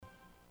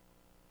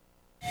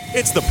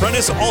It's the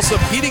Prentice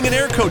Allsup Heating and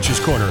Air Coaches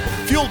Corner,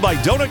 fueled by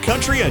Donut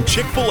Country and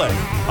Chick-fil-A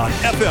on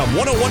FM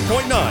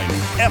 101.9,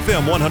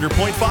 FM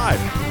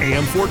 100.5,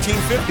 AM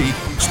 1450,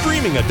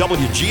 streaming at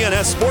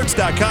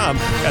WGNSSports.com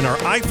and our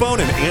iPhone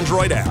and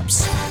Android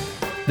apps.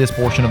 This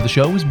portion of the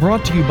show is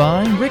brought to you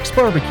by Rick's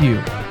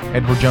Barbecue,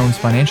 Edward Jones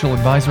Financial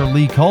Advisor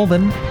Lee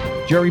Colvin,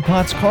 Jerry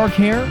Potts Car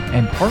Care,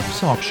 and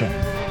Parks Auction.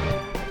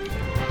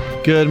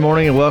 Good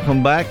morning and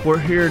welcome back. We're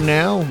here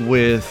now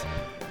with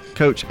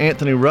Coach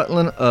Anthony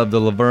Rutland of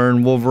the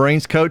Laverne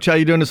Wolverines. Coach, how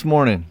you doing this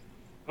morning?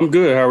 I'm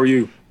good. How are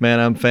you?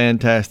 Man, I'm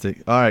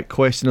fantastic. All right,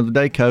 question of the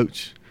day,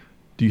 Coach.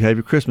 Do you have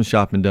your Christmas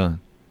shopping done?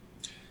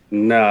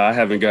 Nah, I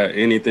haven't got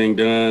anything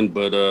done,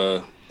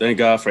 but thank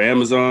God for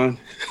Amazon.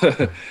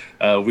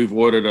 We've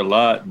ordered a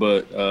lot,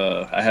 but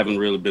I haven't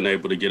really been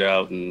able to get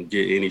out and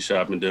get any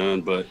shopping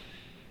done, but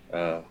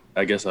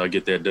I guess I'll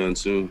get that done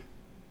soon.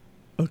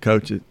 Well,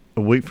 Coach, a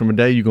week from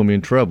today, you're going to be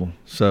in trouble.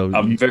 So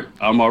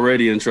I'm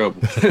already in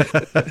trouble.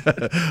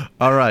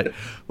 All right.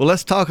 Well,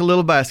 let's talk a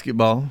little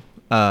basketball.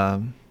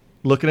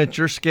 Looking at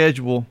your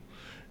schedule,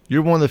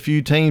 you're one of the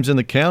few teams in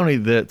the county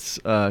that's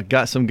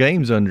got some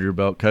games under your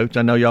belt, Coach.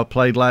 I know y'all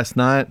played last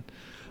night.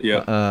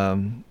 Yeah.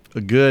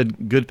 A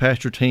good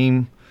past your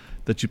team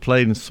that you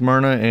played in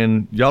Smyrna,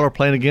 and y'all are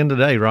playing again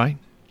today, right?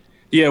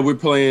 Yeah, we're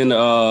playing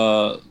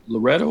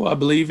Loretto, I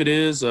believe it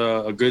is,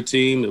 a good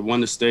team that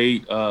won the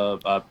state.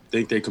 I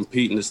think they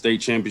compete in the state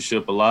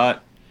championship a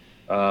lot.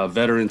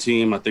 Veteran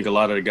team, I think a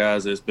lot of the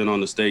guys that's been on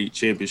the state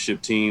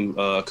championship team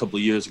a couple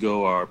of years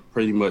ago are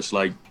pretty much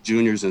like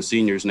juniors and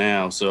seniors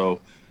now.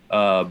 So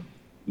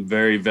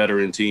very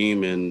veteran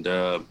team. And,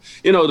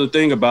 the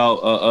thing about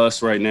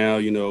us right now,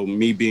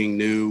 me being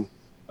new,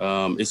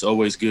 it's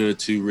always good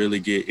to really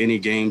get any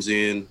games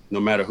in, no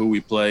matter who we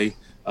play.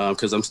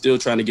 Because I'm still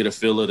trying to get a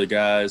feel of the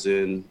guys,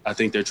 and I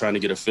think they're trying to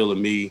get a feel of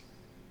me.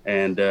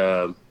 And,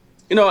 I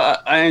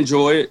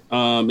enjoy it.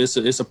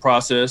 It's a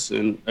process.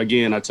 And,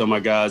 again, I tell my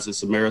guys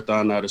it's a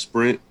marathon, not a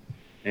sprint.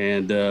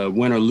 And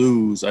win or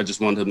lose, I just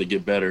want them to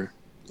get better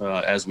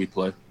as we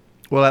play.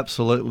 Well,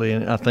 absolutely.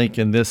 And I think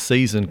in this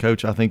season,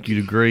 Coach, I think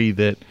you'd agree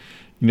that,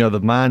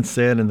 the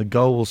mindset and the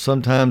goals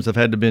sometimes have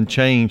had to been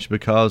changed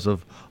because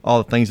of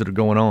all the things that are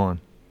going on.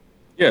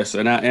 Yes,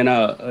 and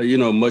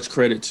much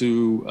credit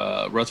to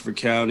Rutherford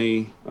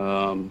County,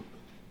 the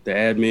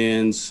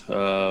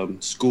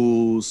admins,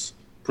 schools,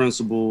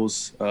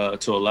 principals,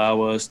 to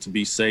allow us to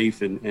be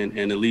safe and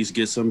at least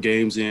get some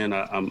games in.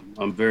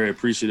 I'm very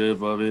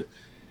appreciative of it,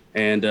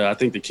 and I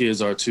think the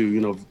kids are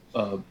too.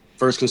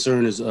 First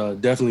concern is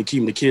definitely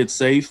keeping the kids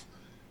safe,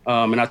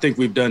 and I think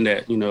we've done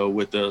that.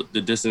 With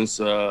the distance,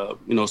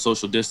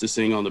 social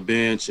distancing on the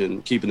bench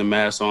and keeping the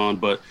mask on.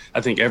 But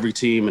I think every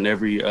team and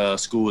every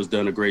school has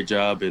done a great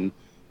job in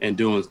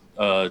doing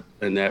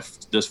in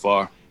that this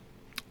far.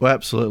 Well,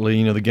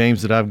 absolutely. The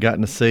games that I've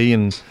gotten to see,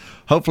 and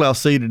hopefully I'll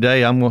see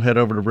today. I'm going to head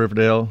over to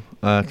Riverdale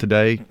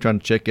today, trying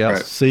to check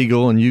out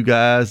Siegel and you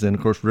guys. And,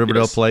 of course,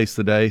 Riverdale plays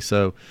today.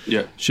 So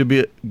should be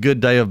a good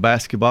day of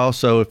basketball.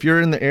 So if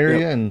you're in the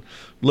area and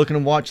looking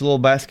to watch a little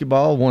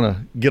basketball, want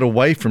to get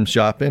away from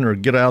shopping or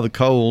get out of the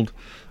cold,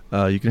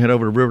 you can head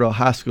over to Riverdale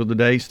High School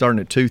today,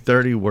 starting at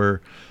 2:30, where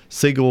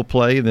Siegel will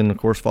play. Then, of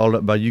course, followed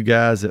up by you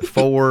guys at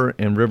 4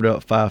 and Riverdale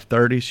at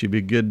 5:30. Should be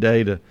a good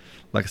day to,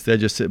 like I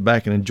said, just sit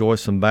back and enjoy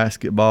some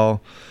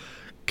basketball.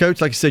 Coach,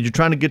 like you said, you're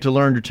trying to get to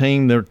learn your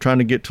team. They're trying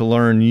to get to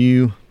learn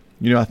you.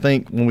 I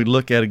think when we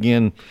look at,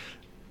 again,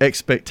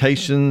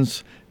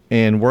 expectations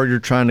and where you're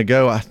trying to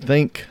go, I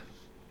think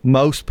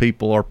most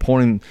people are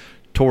pointing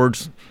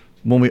towards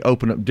when we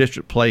open up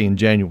district play in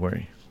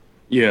January.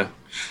 Yeah,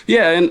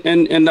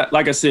 and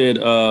like I said,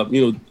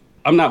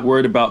 I'm not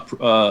worried about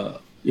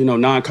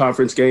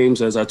non-conference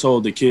games. As I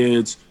told the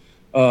kids,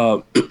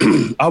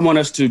 I want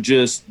us to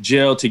just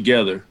gel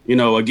together.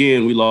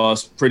 Again, we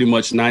lost pretty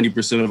much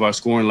 90% of our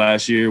scoring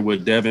last year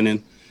with Devin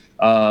and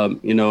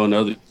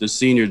the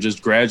senior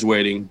just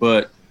graduating.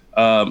 But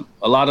a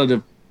lot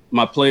of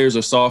my players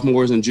are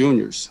sophomores and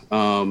juniors.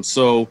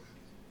 So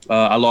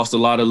I lost a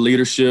lot of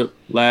leadership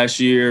last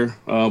year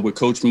with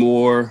Coach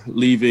Moore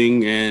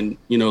leaving and,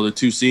 the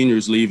two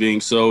seniors leaving.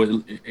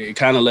 So it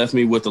kind of left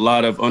me with a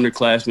lot of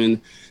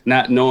underclassmen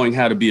not knowing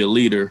how to be a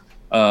leader.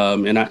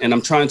 And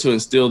I'm trying to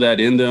instill that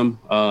in them.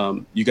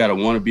 You got to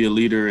want to be a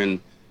leader. And,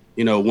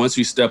 once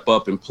we step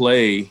up and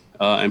play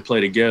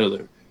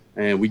together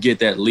and we get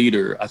that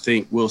leader, I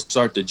think we'll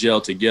start to gel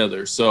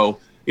together. So,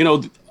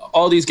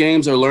 all these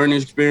games are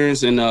learning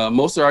experience. And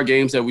most of our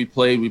games that we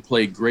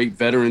played great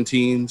veteran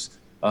teams.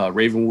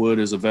 Ravenwood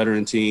is a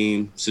veteran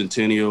team.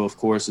 Centennial, of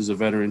course, is a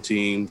veteran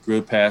team.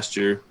 Good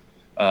Pasture.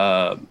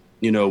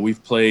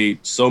 We've played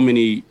so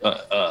many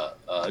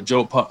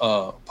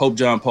Pope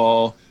John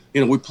Paul.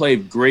 We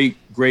played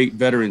great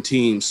veteran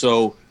teams.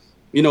 So,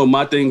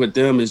 my thing with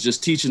them is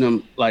just teaching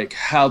them like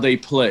how they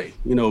play.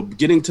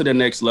 Getting to the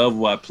next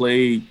level. I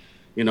played.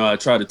 I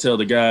try to tell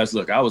the guys,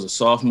 look, I was a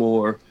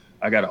sophomore.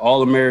 I got an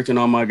All-American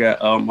on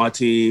my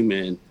team,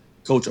 and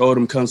Coach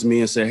Odom comes to me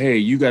and say, hey,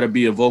 you got to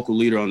be a vocal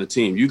leader on the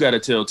team. You got to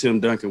tell Tim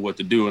Duncan what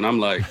to do. And I'm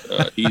like,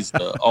 he's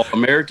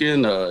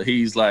All-American.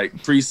 He's like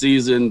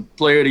preseason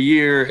player of the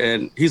year,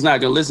 and he's not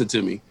going to listen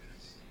to me.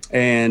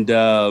 And,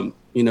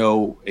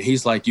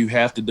 he's like, you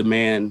have to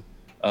demand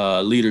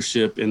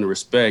leadership and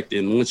respect.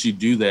 And once you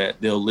do that,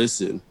 they'll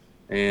listen.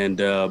 And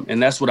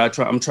that's what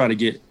I'm trying to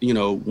get,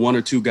 one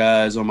or two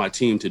guys on my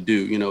team to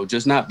do,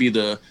 just not be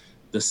the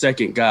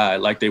second guy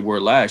like they were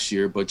last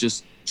year, but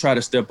just try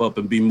to step up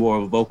and be more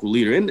of a vocal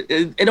leader. And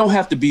it don't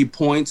have to be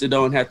points. It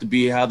don't have to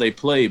be how they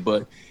play,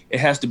 but it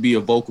has to be a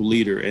vocal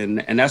leader.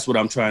 And that's what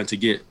I'm trying to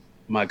get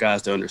my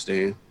guys to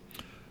understand.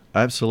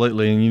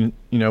 Absolutely.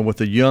 And, with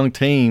a young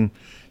team,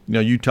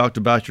 you talked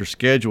about your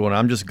schedule, and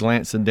I'm just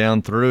glancing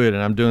down through it,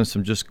 and I'm doing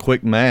some just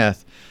quick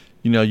math.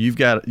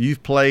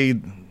 You've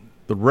played –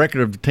 the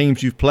record of the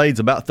teams you've played is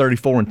about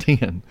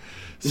 34-10.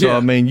 So, yeah, I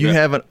mean, you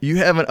haven't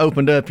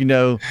opened up,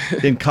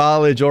 in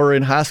college or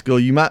in high school.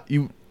 You might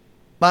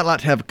like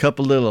to have a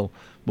couple little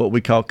what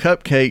we call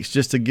cupcakes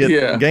just to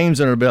get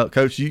games under the belt.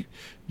 Coach,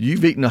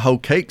 you've eaten a whole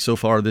cake so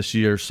far this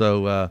year.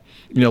 So,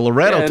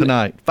 Loretto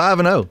tonight,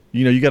 5-0.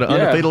 You got an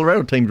undefeated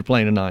Loretto team you're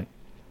playing tonight.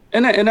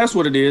 And that's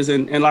what it is.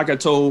 And like I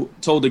told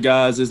the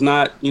guys, it's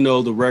not,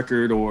 the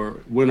record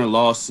or win or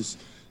losses.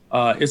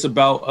 It's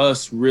about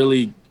us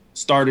really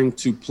starting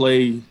to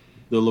play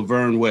the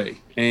Laverne way.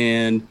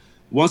 And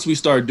once we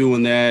start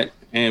doing that,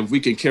 and if we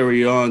can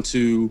carry on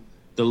to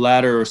the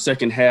latter or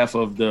second half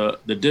of the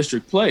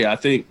district play, I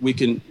think we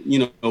can,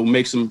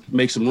 make some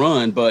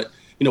run. But,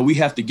 we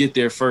have to get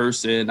there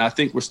first. And I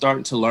think we're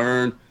starting to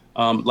learn.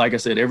 Like I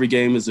said, every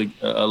game is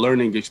a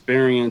learning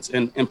experience.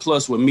 And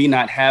plus, with me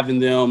not having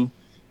them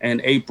in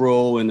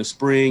April and the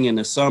spring and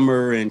the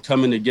summer and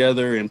coming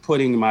together and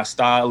putting my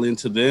style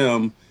into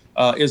them,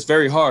 it's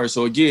very hard.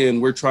 So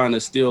again, we're trying to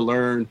still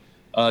learn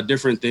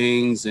different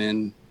things,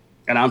 and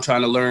I'm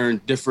trying to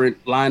learn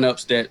different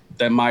lineups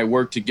that might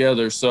work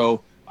together.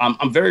 So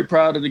I'm very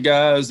proud of the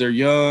guys. They're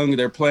young,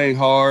 they're playing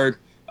hard.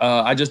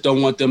 I just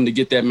don't want them to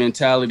get that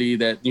mentality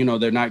that,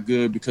 they're not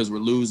good because we're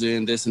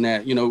losing this and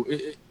that.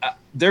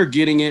 They're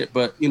getting it,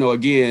 but,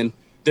 again,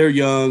 they're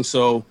young.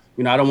 So,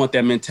 I don't want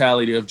that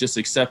mentality of just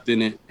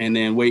accepting it and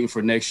then waiting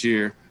for next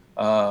year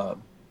to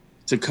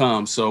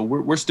come. So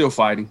we're still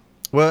fighting.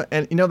 Well,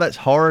 and that's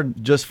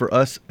hard just for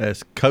us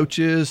as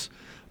coaches.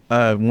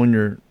 When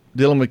you're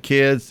dealing with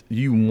kids,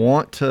 you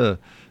want to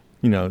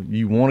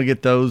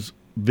get those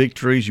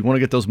victories. You want to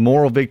get those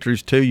moral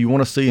victories too. You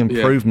want to see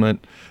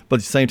improvement, but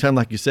at the same time,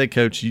 like you said,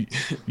 Coach,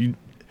 you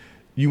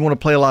want to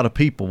play a lot of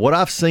people. What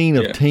I've seen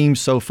of teams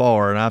so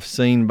far, and I've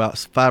seen about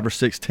 5 or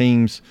 6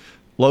 teams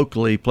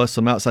locally, plus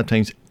some outside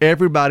teams.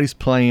 Everybody's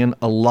playing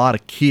a lot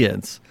of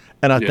kids,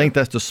 and I think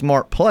that's the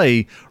smart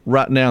play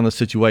right now in the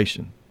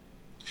situation.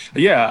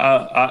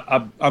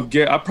 Yeah,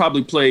 I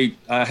probably played.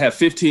 I have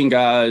 15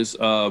 guys,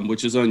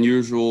 which is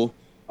unusual.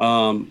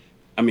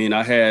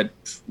 I had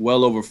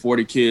well over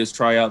 40 kids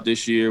try out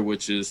this year,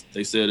 which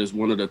they said is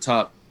one of the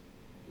top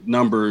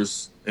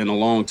numbers in a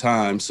long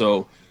time.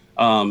 So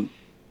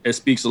it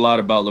speaks a lot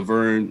about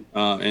Laverne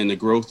and the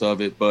growth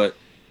of it. But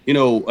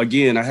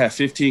again, I have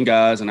 15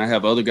 guys, and I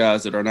have other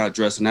guys that are not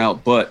dressing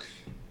out, but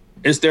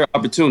it's their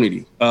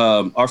opportunity.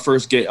 Our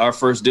first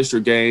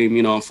district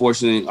game,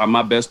 unfortunately,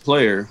 my best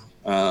player,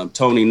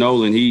 Tony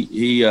Nolan,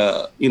 he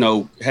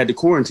had to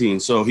quarantine,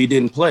 so he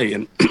didn't play.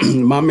 And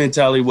my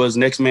mentality was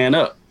next man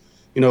up.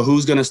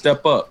 Who's going to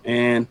step up?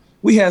 And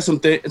we had some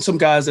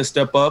guys that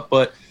step up,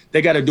 but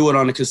they got to do it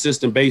on a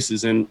consistent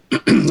basis. And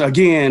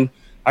again,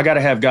 I got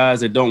to have guys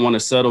that don't want to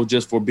settle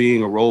just for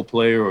being a role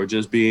player or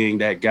just being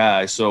that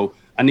guy. So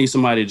I need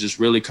somebody to just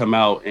really come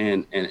out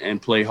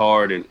and play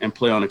hard and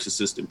play on a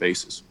consistent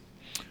basis.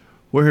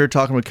 We're here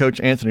talking with Coach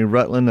Anthony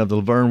Rutland of the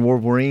Laverne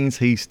Wolverines.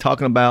 He's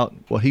talking about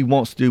what he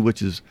wants to do,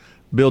 which is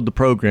build the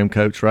program,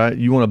 Coach, right?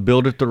 You want to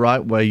build it the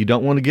right way. You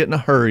don't want to get in a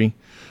hurry.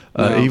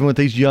 No. Even with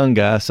these young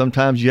guys,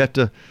 sometimes you have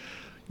to,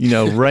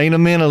 rein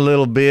them in a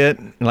little bit.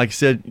 And like I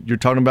said, you're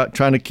talking about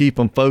trying to keep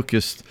them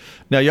focused.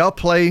 Now, y'all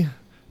play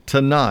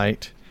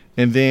tonight,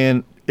 and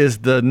then is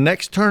the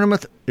next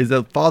tournament, is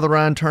the Father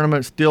Ryan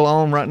tournament still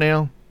on right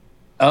now?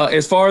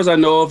 As far as I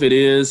know if it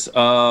is,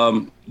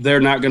 they're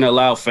not going to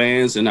allow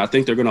fans, and I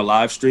think they're going to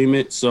live stream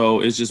it.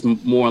 So it's just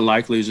more than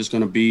likely it's just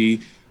going to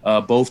be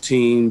both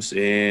teams,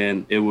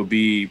 and it will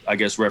be, I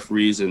guess,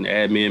 referees and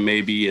admin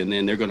maybe, and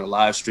then they're going to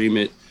live stream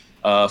it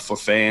for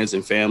fans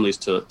and families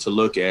to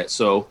look at.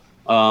 So,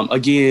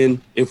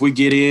 again, if we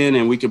get in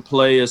and we can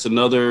play as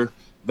another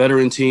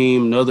veteran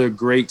team, another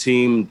great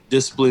team,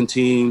 disciplined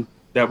team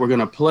that we're going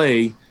to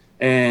play,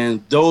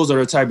 and those are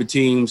the type of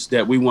teams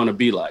that we want to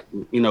be like,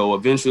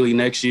 eventually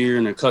next year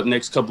and the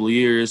next couple of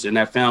years, and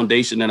that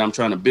foundation that I'm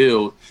trying to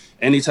build.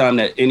 Anytime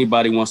that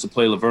anybody wants to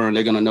play Laverne,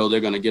 they're going to know they're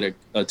going to get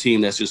a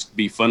team that's just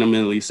be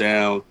fundamentally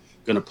sound,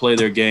 going to play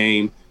their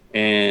game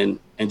and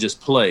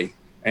just play.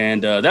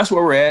 And that's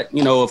where we're at.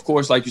 Of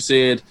course, like you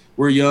said,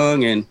 we're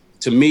young. And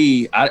to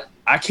me,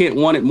 I can't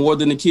want it more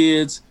than the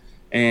kids.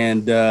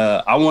 And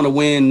I want to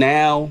win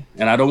now,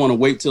 and I don't want to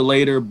wait till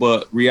later.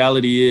 But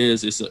reality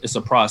is it's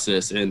a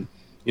process. And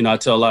I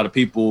tell a lot of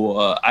people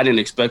I didn't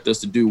expect us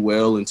to do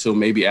well until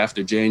maybe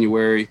after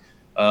January.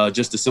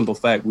 Just the simple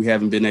fact we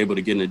haven't been able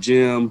to get in the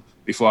gym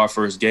before our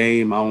first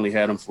game. I only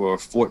had them for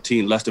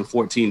less than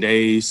 14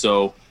 days.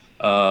 So,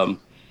 I'm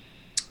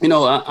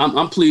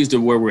pleased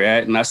with where we're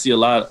at, and I see a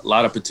lot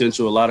of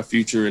potential, a lot of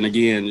future. And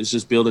again, it's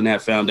just building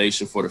that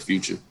foundation for the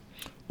future.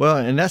 Well,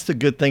 and that's the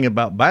good thing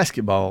about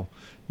basketball.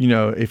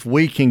 If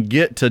we can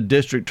get to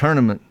district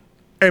tournament,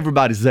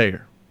 everybody's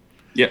there.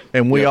 Yeah.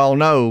 And we all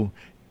know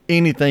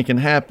anything can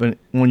happen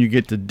when you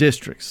get to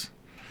districts.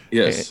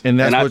 Yes. And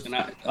that's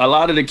a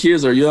lot of the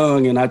kids are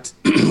young, and I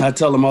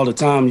tell them all the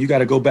time, you got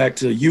to go back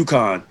to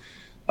UConn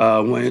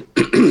when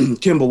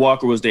Kemba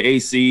Walker was the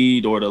 8th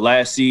seed or the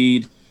last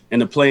seed in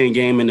the playing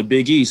game in the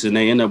Big East, and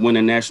they end up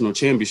winning national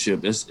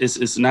championship.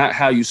 It's not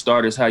how you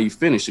start, it's how you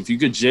finish. If you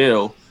could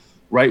gel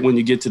right when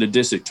you get to the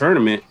district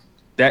tournament,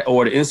 that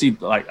or the NC,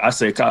 like I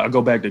say, I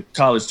go back to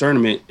college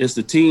tournament, it's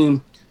the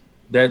team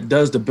that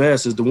does the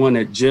best is the one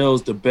that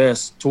gels the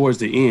best towards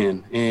the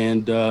end.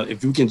 And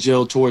if you can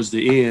gel towards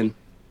the end,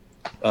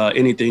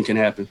 anything can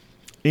happen.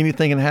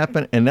 Anything can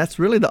happen, and that's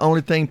really the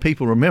only thing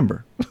people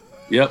remember.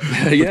 Yep.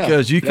 Yeah.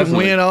 Because you can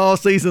win all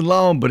season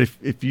long, but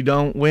if you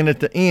don't win at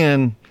the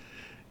end,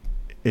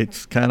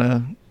 it's kind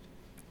of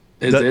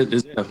it's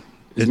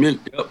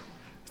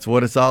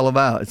what it's all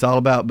about. It's all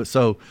about. But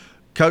so,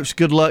 Coach,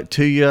 good luck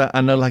to you.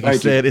 I know, like you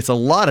said, it's a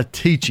lot of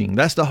teaching.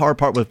 That's the hard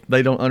part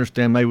they don't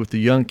understand maybe with the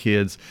young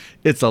kids.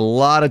 It's a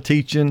lot of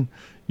teaching.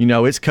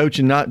 It's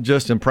coaching not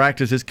just in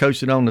practice. It's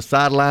coaching on the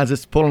sidelines.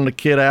 It's pulling the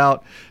kid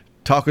out,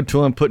 talking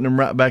to them, putting them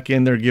right back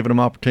in there, giving them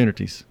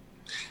opportunities.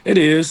 It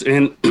is.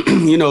 And,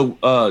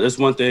 there's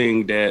one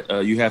thing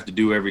that you have to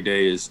do every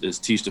day is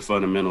teach the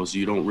fundamentals.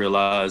 You don't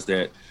realize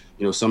that,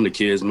 some of the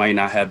kids might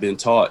not have been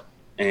taught.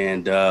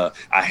 And I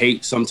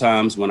hate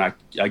sometimes when I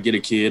get a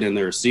kid and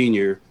they're a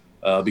senior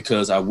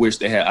because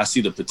I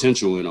see the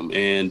potential in them.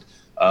 And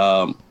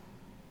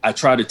I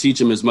try to teach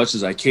them as much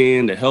as I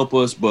can to help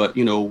us. But,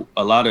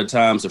 a lot of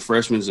times the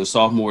freshmen and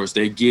sophomores,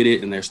 they get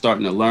it and they're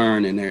starting to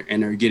learn and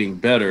they're getting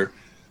better.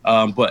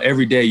 But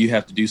every day you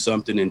have to do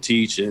something and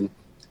teach. And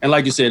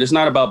like you said, it's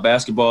not about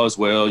basketball as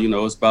well.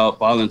 It's about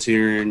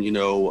volunteering.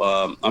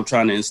 I'm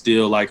trying to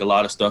instill like a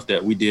lot of stuff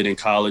that we did in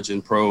college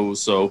and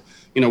pros. So,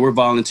 we're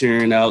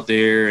volunteering out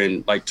there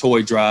and like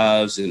toy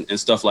drives and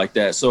stuff like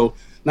that. So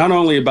not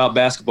only about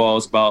basketball,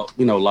 it's about,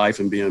 life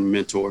and being a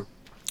mentor.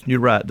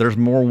 You're right. There's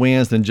more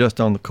wins than just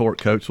on the court,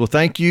 Coach. Well,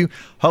 thank you.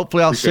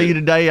 Hopefully I'll see you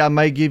today. I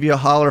may give you a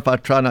holler if I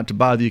try not to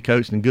bother you,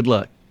 Coach, and good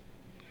luck.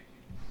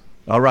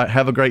 All right.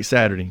 Have a great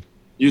Saturday.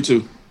 You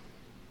too.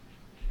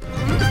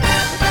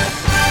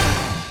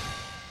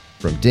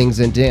 From dings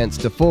and dents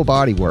to full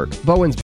body work, Bowen's